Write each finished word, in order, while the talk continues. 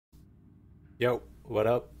Yo, what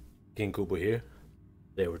up? King Kuba here.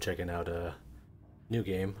 Today we're checking out a new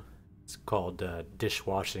game. It's called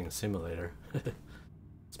Dishwashing Simulator. It's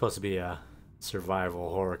supposed to be a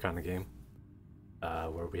survival horror kind of game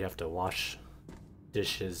where we have to wash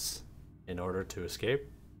dishes in order to escape,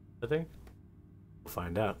 I think. We'll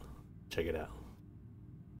find out. Check it out.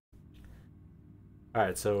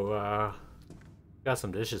 Alright, so got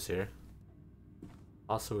some dishes here.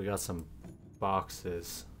 Also, we got some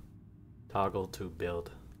boxes. Toggle to build.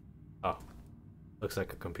 Oh, looks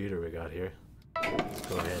like a computer we got here. Let's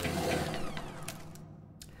go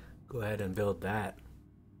ahead and build that.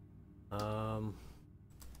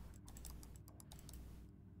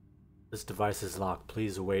 This device is locked.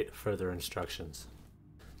 Please await further instructions.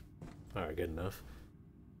 All right, good enough.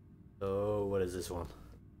 So what is this one?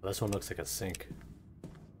 Well, this one looks like a sink.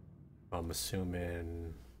 I'm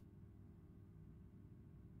assuming.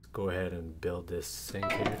 Go ahead and build this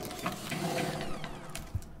sink here.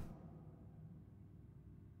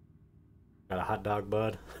 Got a hot dog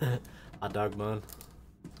bud. Hot dog bun.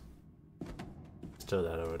 Throw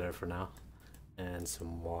that over there for now. And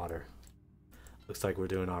some water. Looks like we're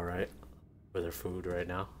doing alright with our food right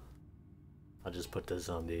now. I'll just put this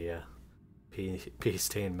on the pea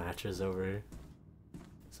stain mattress over here.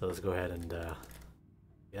 So let's go ahead and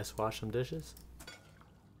guess wash some dishes.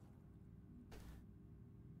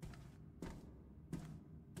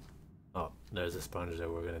 Oh, there's a sponge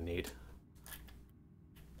that we're gonna need.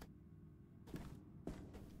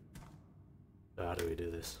 So how do we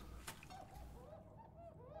do this?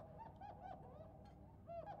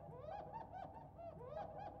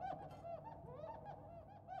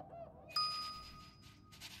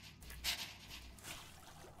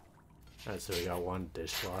 Alright, so we got one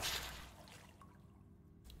dish washed.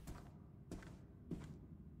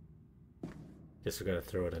 Guess we gotta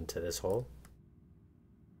throw it into this hole.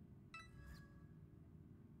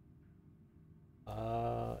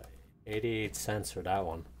 88 cents for that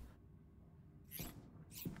one. I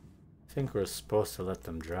think we're supposed to let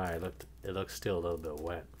them dry. It looks still a little bit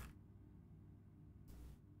wet.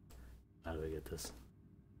 How do we get this?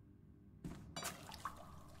 I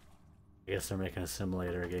guess they're making a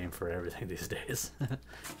simulator game for everything these days.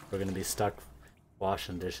 We're gonna be stuck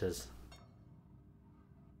washing dishes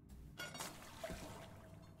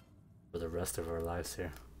for the rest of our lives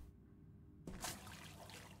here.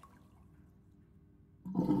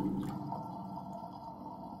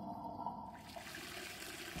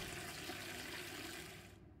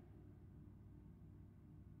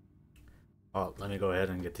 Oh, let me go ahead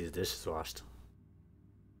and get these dishes washed.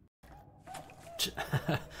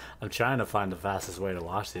 I'm trying to find the fastest way to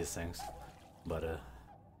wash these things, but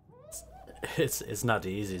it's not the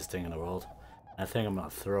easiest thing in the world. I think I'm gonna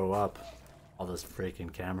throw up all this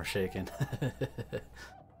freaking camera shaking.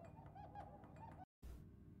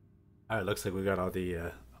 Alright, looks like we got all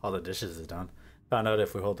the dishes done. Found out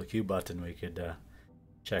if we hold the Q button we could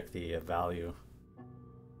check the value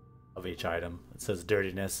of each item. It says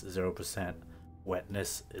dirtiness 0%,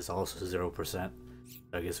 wetness is also 0%.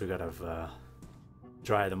 I guess we gotta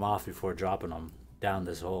dry them off before dropping them down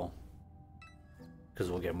this hole, because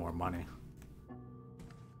we'll get more money.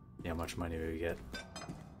 See how much money we get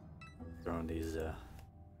throwing these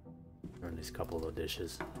couple of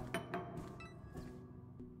dishes.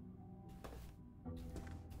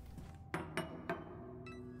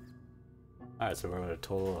 Alright, so we're at a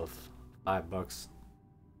total of $5.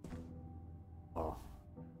 Oh,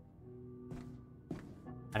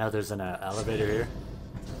 I know there's an elevator here.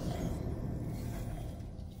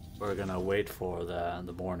 We're gonna wait for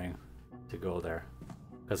the morning to go there,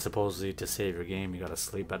 because supposedly to save your game you gotta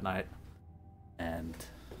sleep at night, and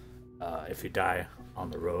if you die on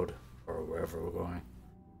the road or wherever we're going,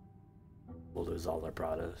 we'll lose all our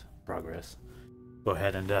progress. Go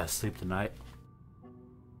ahead and sleep tonight,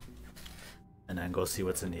 and then go see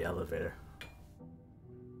what's in the elevator.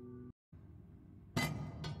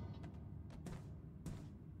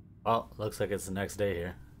 Well, looks like it's the next day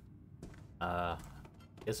here.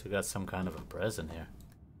 Guess we got some kind of a present here.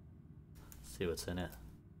 Let's see what's in it.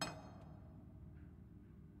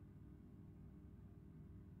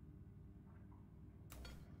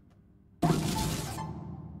 Oh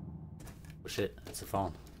shit, it's a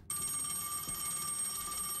phone.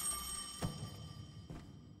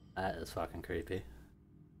 That is fucking creepy.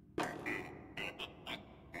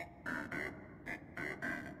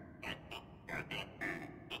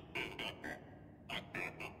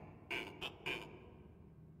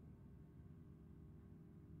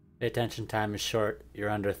 Pay attention, time is short.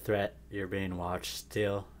 You're under threat. You're being watched.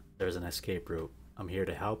 Still, there's an escape route. I'm here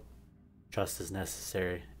to help. Trust is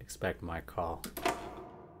necessary. Expect my call.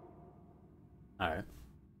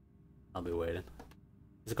 I'll be waiting.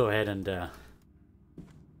 Let's go ahead and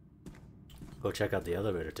go check out the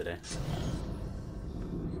elevator today.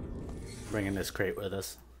 Bringing this crate with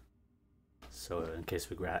us, so in case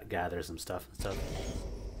we gather some stuff and stuff.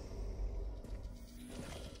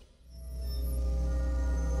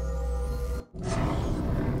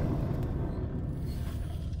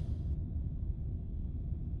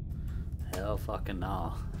 Hell fucking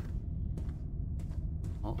no.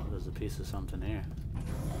 Oh, there's a piece of something here.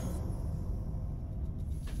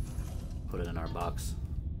 Put it in our box.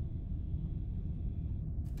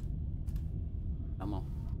 Come on.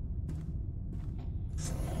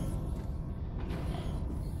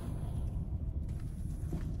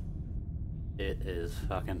 It is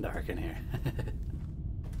fucking dark in here.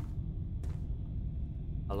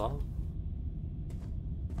 Hello?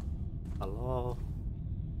 Hello?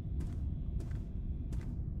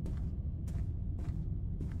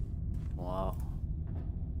 Wow.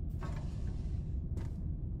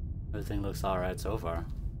 Everything looks alright so far.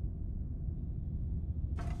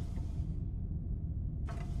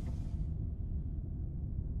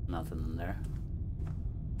 Nothing in there.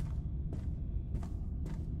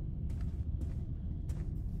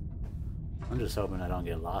 I'm just hoping I don't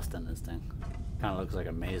get lost in this thing. Kind of looks like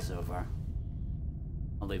a maze so far.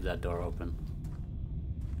 I'll leave that door open,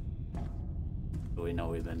 so we know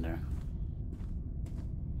we've been there.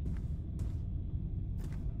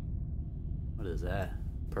 What is that?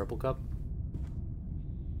 Purple cup?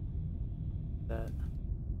 That?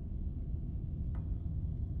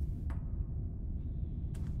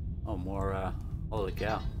 Oh, more, holy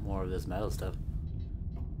cow, more of this metal stuff.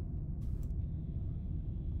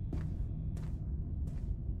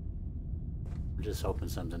 I'm just hoping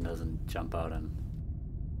something doesn't jump out and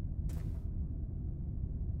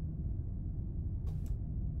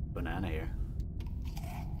banana here.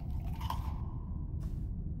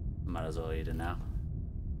 Might as well eat it now.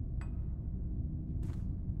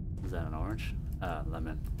 Is that an orange?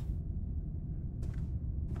 Lemon.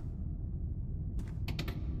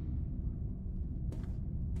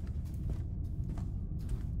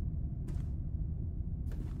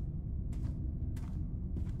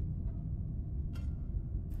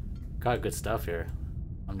 Got good stuff here.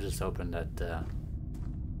 I'm just hoping that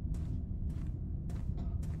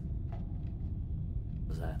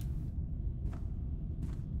what's that?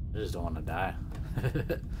 I just don't want to die.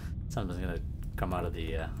 Something's gonna come out of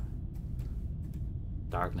the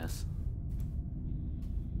darkness.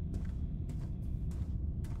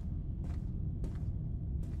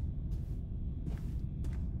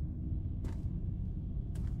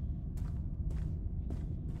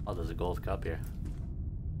 Oh, there's a gold cup here.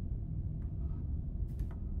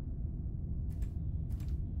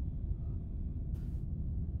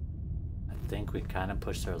 I think we kind of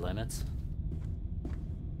pushed our limits.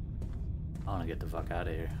 I want to get the fuck out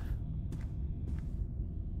of here.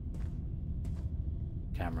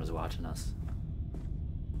 Camera's watching us.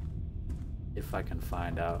 If I can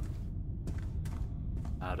find out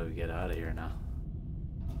how do we get out of here now.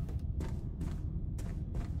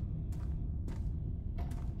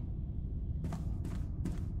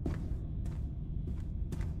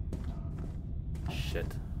 Shit,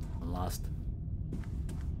 I'm lost.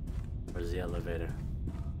 Where's the elevator?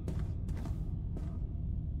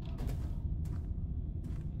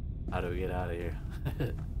 How do we get out of here?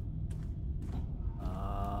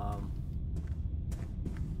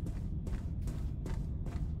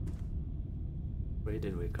 Where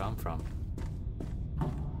did we come from?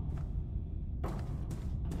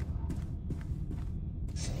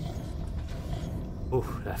 Ooh,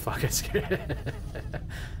 that fucking scared.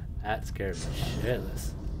 That scared me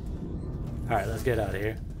shitless. Alright, let's get out of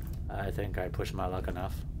here. I think I pushed my luck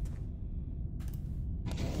enough.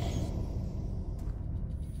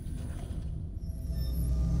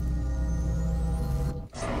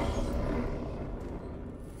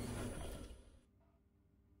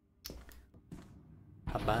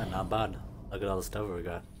 Not bad, not bad. Look at all the stuff we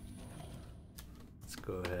got. Let's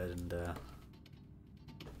go ahead and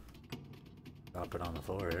drop it on the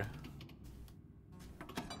floor here.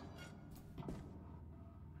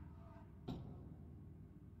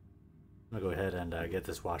 I'm gonna go ahead and get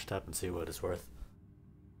this washed up and see what it's worth.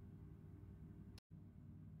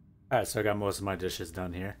 Alright, so I got most of my dishes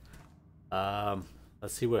done here.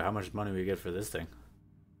 Let's see how much money we get for this thing.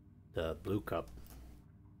 The blue cup.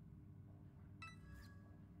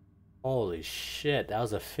 Holy shit, that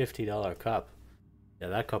was a $50 cup. Yeah,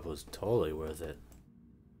 that cup was totally worth it.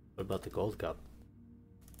 What about the gold cup?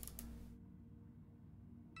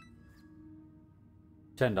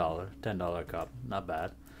 $10 cup, not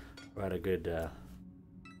bad. We're at a good,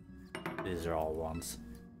 these are all ones.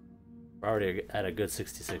 We're already at a good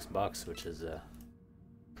 66 bucks, which is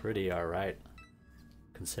pretty alright,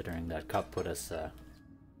 considering that cup put us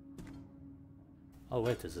oh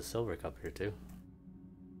wait, there's a silver cup here too.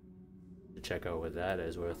 To check out what that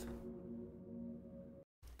is worth.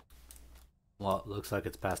 Well, it looks like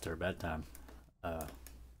it's past our bedtime.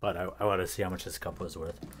 But I want to see how much this cup was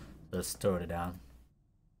worth. Let's throw it down.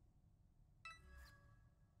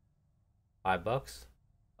 $5? About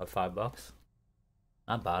 $5?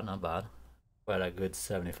 Not bad, not bad. We're at a good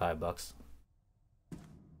 75 bucks.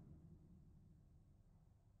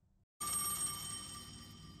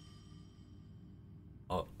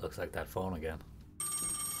 Oh, looks like that phone again.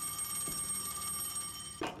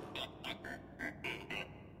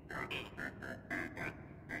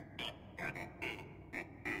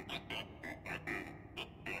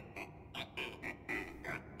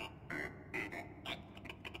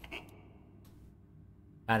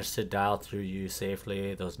 Managed to dial through you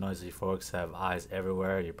safely. Those noisy folks have eyes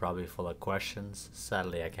everywhere. You're probably full of questions.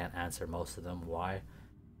 Sadly, I can't answer most of them. Why?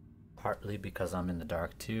 Partly because I'm in the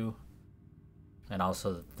dark too. And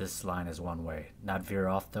also, this line is one way. Not veer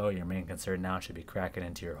off though. Your main concern now should be cracking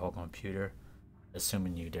into your whole computer,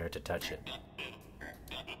 assuming you dare to touch it.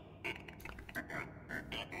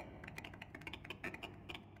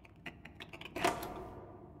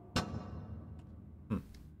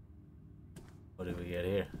 What did we get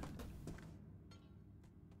here?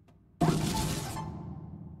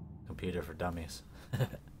 Computer for dummies.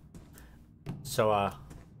 So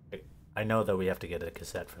I know that we have to get a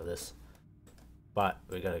cassette for this, but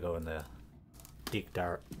we gotta go in the deep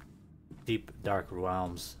dark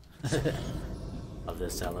realms of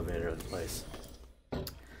this elevator place.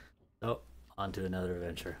 So on to another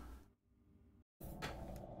adventure.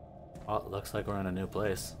 Oh, it looks like we're in a new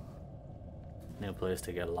place. New place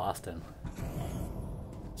to get lost in.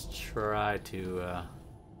 Let's try to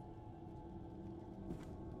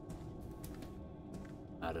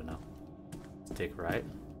I don't know. Let's take right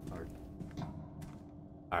or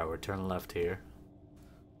alright, we're turning left here.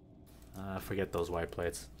 Forget those white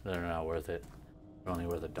plates. They're not worth it. They're only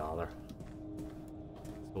worth $1. So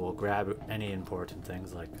we'll grab any important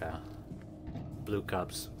things like blue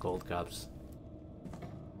cups, gold cups.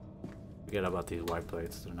 Forget about these white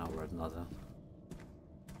plates. They're not worth nothing.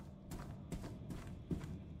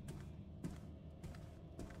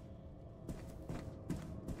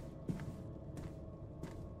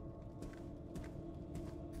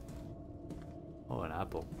 Oh, an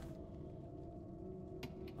apple.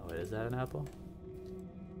 Oh, wait, is that an apple?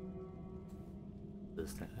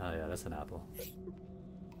 This thing. Oh yeah, that's an apple.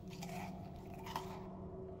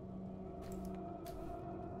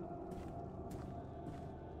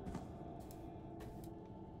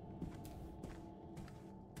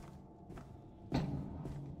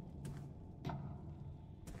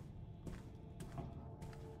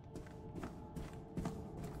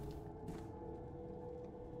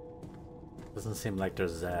 Doesn't seem like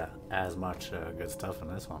there's as much good stuff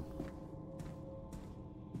in this one.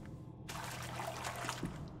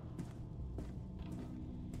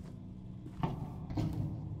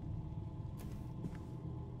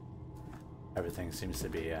 Everything seems to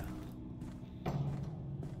be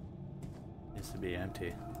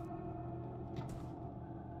empty.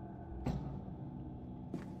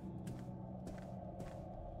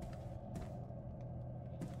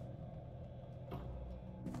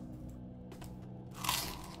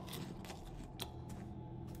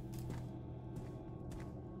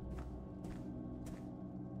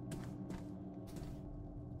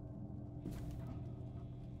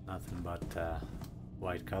 Nothing but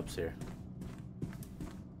white cups here.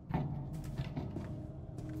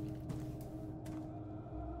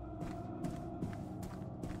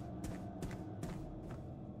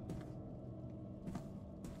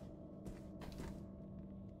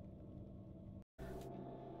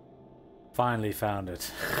 Finally found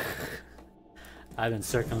it. I've been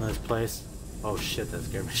circling this place. Oh shit, that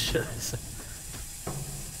scared me shitless.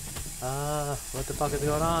 What the fuck is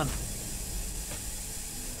going on?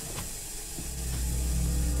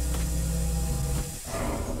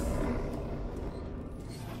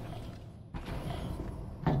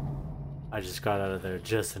 I just got out of there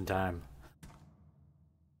just in time.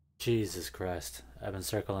 Jesus Christ. I've been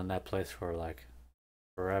circling that place for like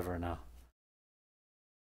forever now.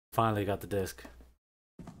 Finally got the disc.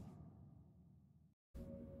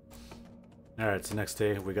 Alright, so next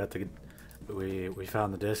day we got the we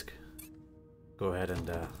found the disc. Go ahead and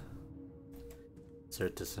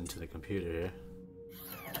insert this into the computer here.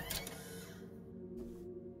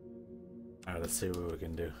 Alright, let's see what we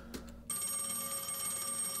can do.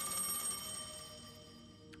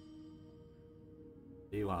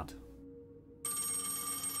 What do you want?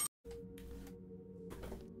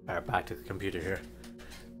 Alright, back to the computer here.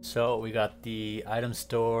 So we got the item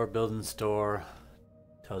store, building store,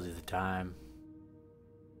 tells you the time.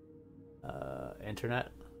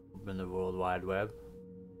 Internet, open the World Wide Web.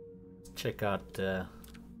 Check out the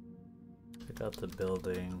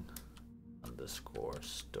building underscore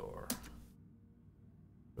store.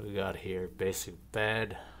 What we got here? Basic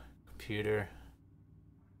bed, computer,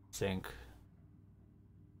 sink.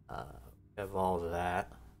 We have all of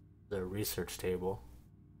that. The research table.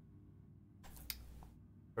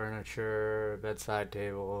 Furniture, bedside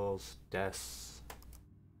tables, desks,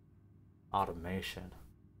 automation.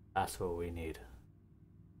 That's what we need.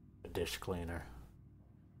 A dish cleaner.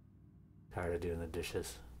 Tired of doing the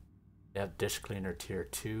dishes. We have dish cleaner tier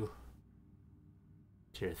 2,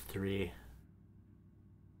 tier 3,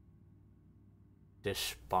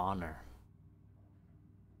 dish spawner.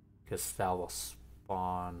 Guess that will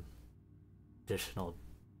spawn additional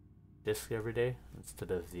discs every day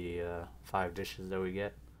instead of the 5 dishes that we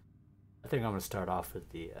get. I think I'm gonna start off with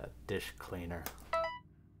the dish cleaner.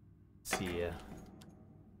 See,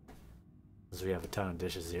 as we have a ton of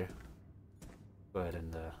dishes here. Go ahead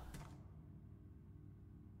and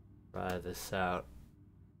try this out.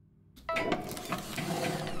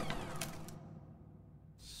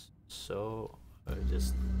 So I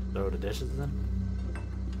just throw the dishes in.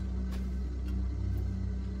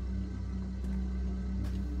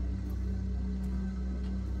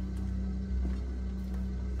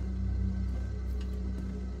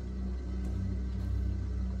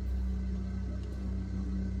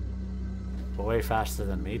 Way faster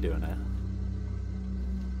than me doing it.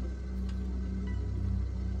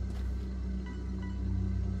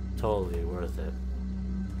 Totally worth it.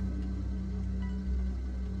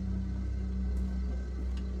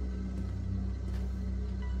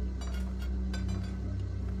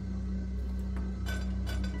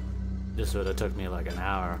 This would have took me like an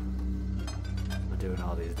hour of doing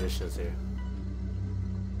all these dishes here.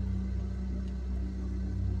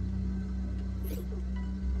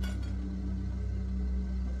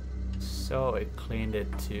 So it cleaned it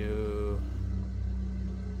to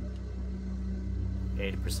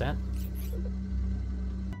 80%.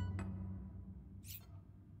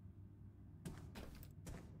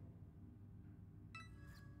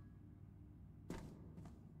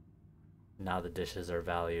 Now the dishes are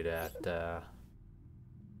valued at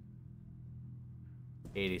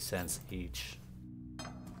 80 cents each.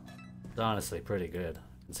 It's honestly pretty good,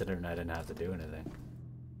 considering I didn't have to do anything.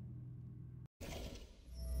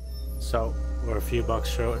 So we're a few bucks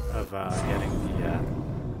short of getting the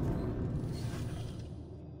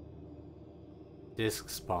disc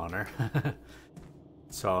spawner.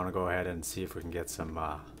 So I want to go ahead and see if we can get some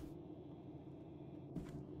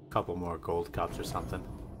couple more gold cups or something.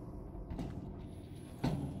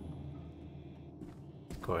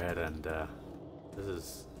 Go ahead and this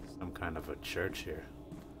is some kind of a church here.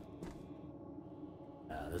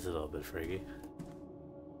 This is a little bit freaky.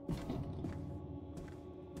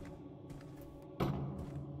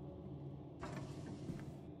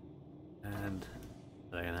 And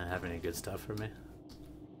are they gonna have any good stuff for me?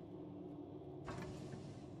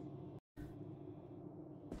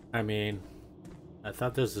 I mean, I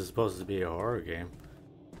thought this was supposed to be a horror game,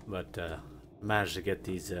 but I managed to get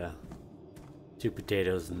these 2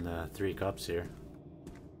 potatoes and 3 cups here.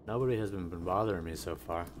 Nobody has been bothering me so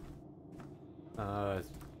far. I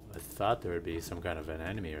thought there would be some kind of an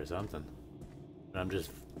enemy or something. But I'm just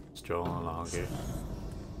strolling along here.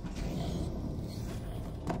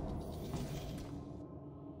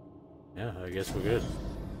 Yeah, I guess we're good.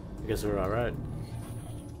 I guess we're alright.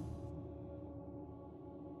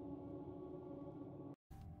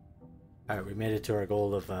 Alright, we made it to our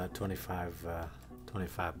goal of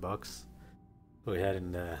 25 bucks. Go ahead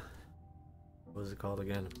and what is it called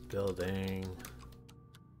again? Building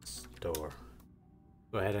store.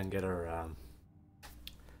 Go ahead and get our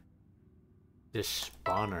dish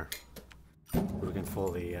spawner. We can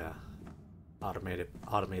fully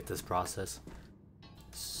automate this process.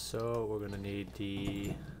 So we're gonna need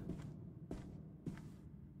the.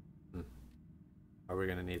 Are we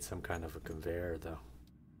gonna need some kind of a conveyor though?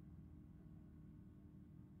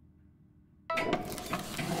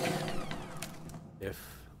 If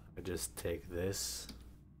I just take this.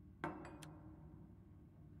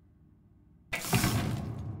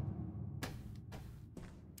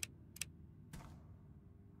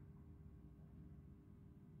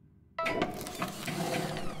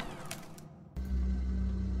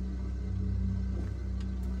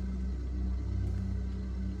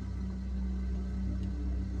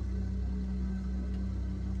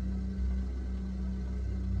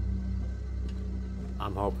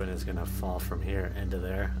 I'm hoping it's gonna fall from here into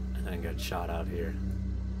there and then get shot out here.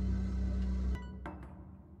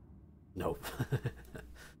 Nope.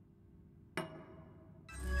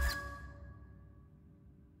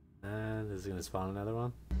 And is it gonna spawn another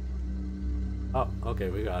one? Oh, okay,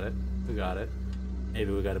 we got it. We got it.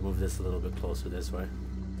 Maybe we gotta move this a little bit closer this way.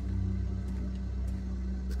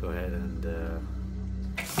 Let's go ahead and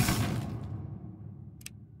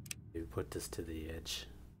maybe put this to the edge.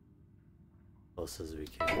 Close as we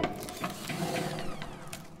can.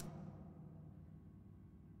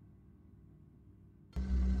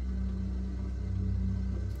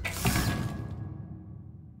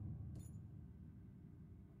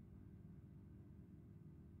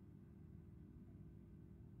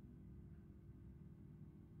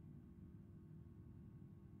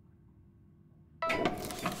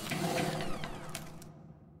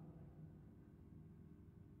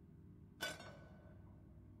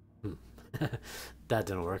 That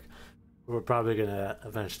didn't work. We're probably gonna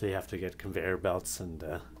eventually have to get conveyor belts, and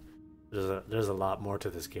there's a lot more to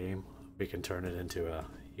this game. We can turn it into a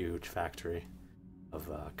huge factory of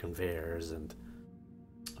conveyors and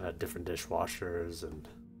different dishwashers, and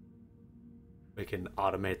we can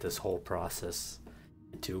automate this whole process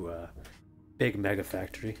into a big mega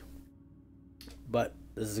factory. But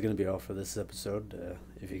this is gonna be all for this episode.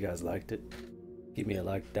 If you guys liked it, give me a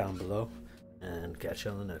like down below, and catch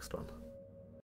you on the next one.